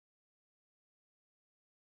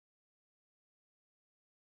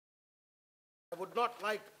I would not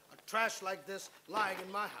like a trash like this lying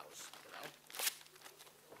in my house, you know.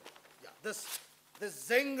 Yeah, this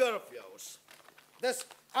zinger of yours, this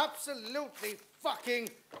absolutely fucking,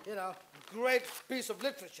 you know, great piece of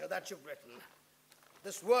literature that you've written,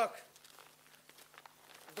 this work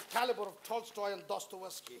of the caliber of Tolstoy and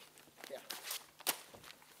Dostoevsky. Here.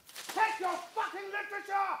 Take your fucking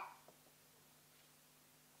literature!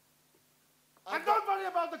 And don't worry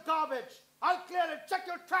about the garbage. I'll clear it. Check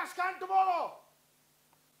your trash can tomorrow.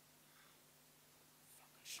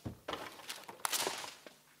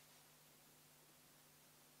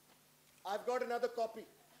 I've got another copy.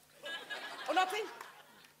 Oh, nothing.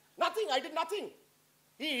 Nothing. I did nothing.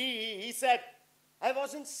 He said, I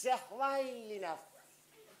wasn't servile enough.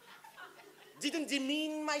 Didn't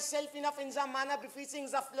demean myself enough in the manner befitting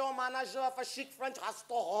the floor manager of a chic French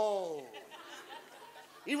restaurant.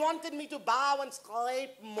 He wanted me to bow and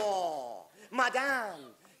scrape more.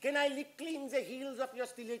 Madame, can I clean the heels of your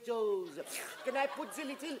stilettos? Can I put the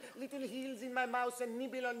little heels in my mouth and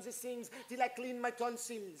nibble on the things till I clean my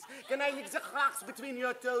tonsils? Can I lick the cracks between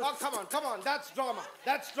your toes? Oh, come on. That's drama.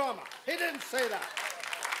 That's drama. He didn't say that.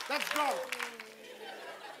 That's drama.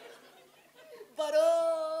 But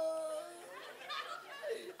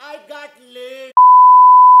I got laid.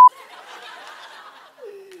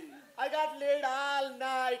 I got laid all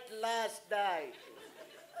night last night.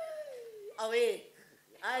 Away.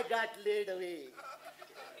 I got laid away.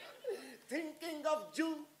 Thinking of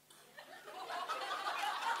you.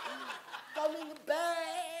 Coming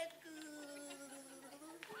back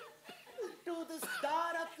to the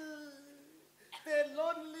Sidharth, their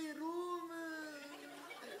lonely room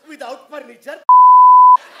without furniture.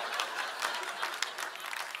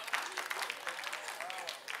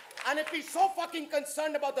 And if he's so fucking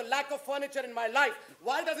concerned about the lack of furniture in my life,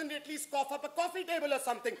 why doesn't he at least cough up a coffee table or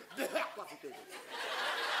something? Coffee table.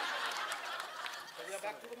 So we are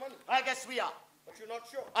back to the money. I guess we are. But you're not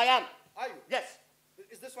sure. I am. Are you? Yes.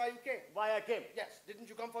 Is this why you came? Why I came? Yes. Didn't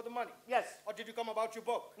you come for the money? Yes. Or did you come about your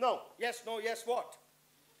book? No. Yes, no, yes, what?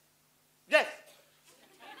 Yes.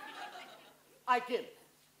 I came.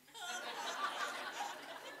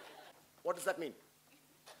 What does that mean?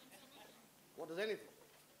 What does anything?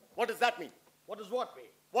 What does that mean? What does what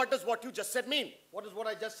mean? What does what you just said mean? What does what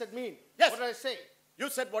I just said mean? Yes. What did I say? You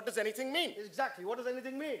said, what does anything mean? Exactly. What does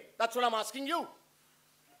anything mean? That's what I'm asking you.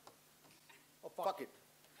 Oh, fuck it.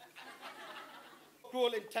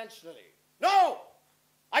 Cruel intentionally. No!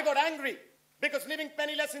 I got angry because living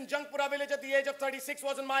penniless in Jangpura village at the age of 36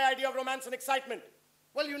 wasn't my idea of romance and excitement.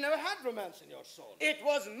 Well, you never had romance in your soul. It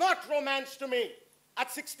was not romance to me.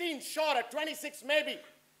 At 16, sure. At 26, maybe.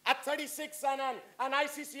 At 36, an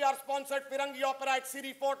ICCR-sponsored Firangi opera at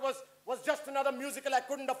Siri Fort was just another musical I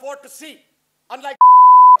couldn't afford to see. Unlike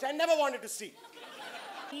I never wanted to see.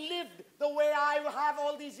 Lived the way I have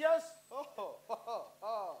all these years.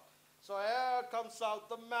 Oh. So here comes out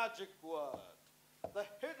the magic word, the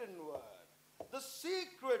hidden word, the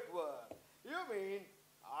secret word. You mean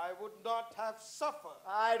I would not have suffered?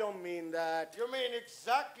 I don't mean that. You mean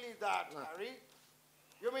exactly that, Harry.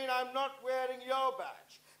 You mean I'm not wearing your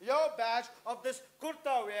badge. Your badge of this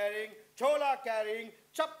kurta wearing, chola carrying,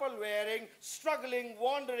 chappal wearing, struggling,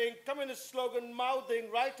 wandering, communist slogan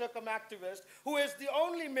mouthing writer come activist who is the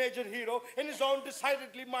only major hero in his own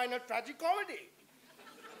decidedly minor tragicomedy.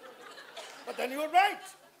 But then you're right.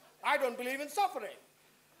 I don't believe in suffering.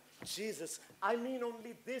 Jesus, I mean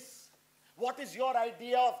only this. What is your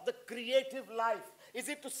idea of the creative life? Is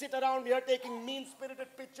it to sit around here taking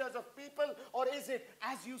mean-spirited pictures of people, or is it,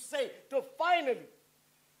 as you say, to finally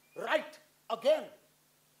write again?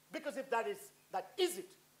 Because if that is it,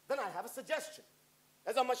 then I have a suggestion.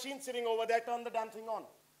 There's a machine sitting over there, turn the damn thing on.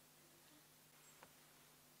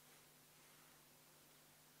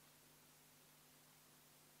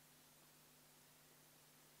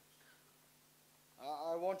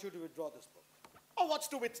 I want you to withdraw this book. Oh, what's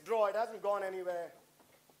to withdraw? It hasn't gone anywhere.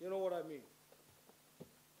 You know what I mean?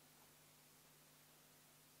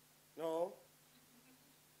 No,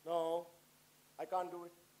 I can't do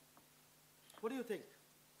it. What do you think?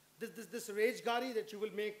 This rage gari that you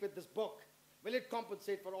will make with this book, will it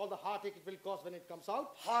compensate for all the heartache it will cause when it comes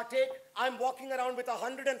out? Heartache? I'm walking around with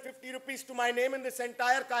 150 rupees to my name in this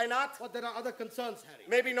entire kainat. But there are other concerns, Harry.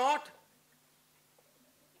 Maybe not.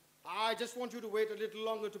 I just want you to wait a little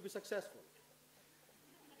longer to be successful.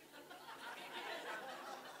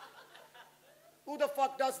 Who the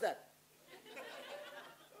fuck does that?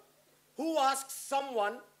 Who asks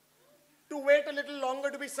someone to wait a little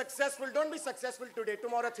longer to be successful? Don't be successful today.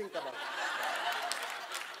 Tomorrow think about it.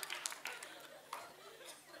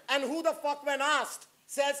 And who the fuck, when asked,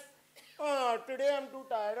 says, Oh, today I'm too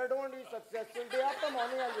tired. I don't want to be successful. Day after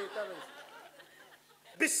morning I'll wake up.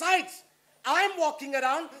 Besides, I'm walking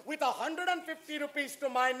around with 150 rupees to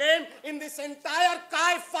my name in this entire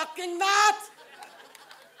Kai fucking knot.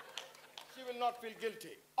 She will not feel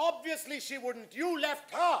guilty. Obviously she wouldn't. You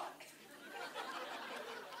left her.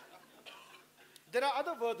 There are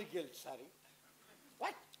other worthy guilds, Harry.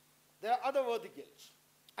 What? There are other worthy guilds.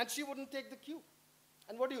 And she wouldn't take the cue.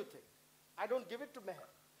 And what do you think? I don't give it to Meher.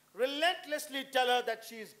 Relentlessly tell her that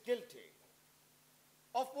she is guilty.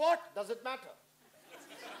 Of what? Does it matter?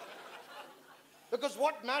 Because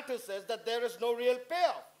what matters is that there is no real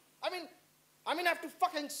payoff. I mean, I have to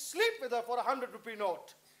fucking sleep with her for a 100 rupee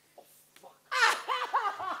note. Oh, fuck.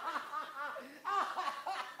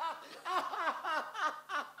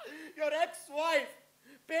 Your ex-wife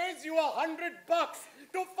pays you $100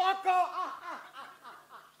 to fuck her.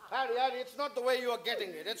 Harry, it's not the way you are getting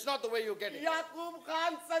it. It's not the way you're getting it. Yaqub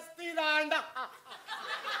Khan sasti randa.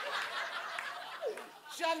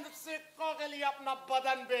 Chand sikko ke liye apna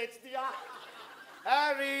badan bech diya.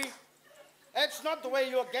 Harry, it's not the way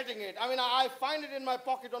you're getting it. I find it in my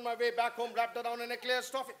pocket on my way back home, wrapped around in a clear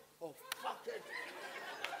stuffing. Oh, fuck it.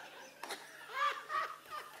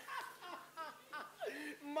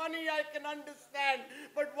 Money I can understand,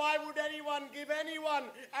 but why would anyone give anyone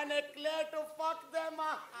an eclair to fuck them?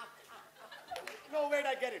 No, wait,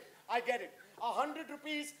 I get it. 100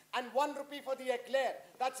 rupees and 1 rupee for the eclair.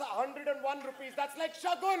 That's 101 rupees. That's like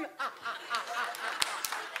shagun.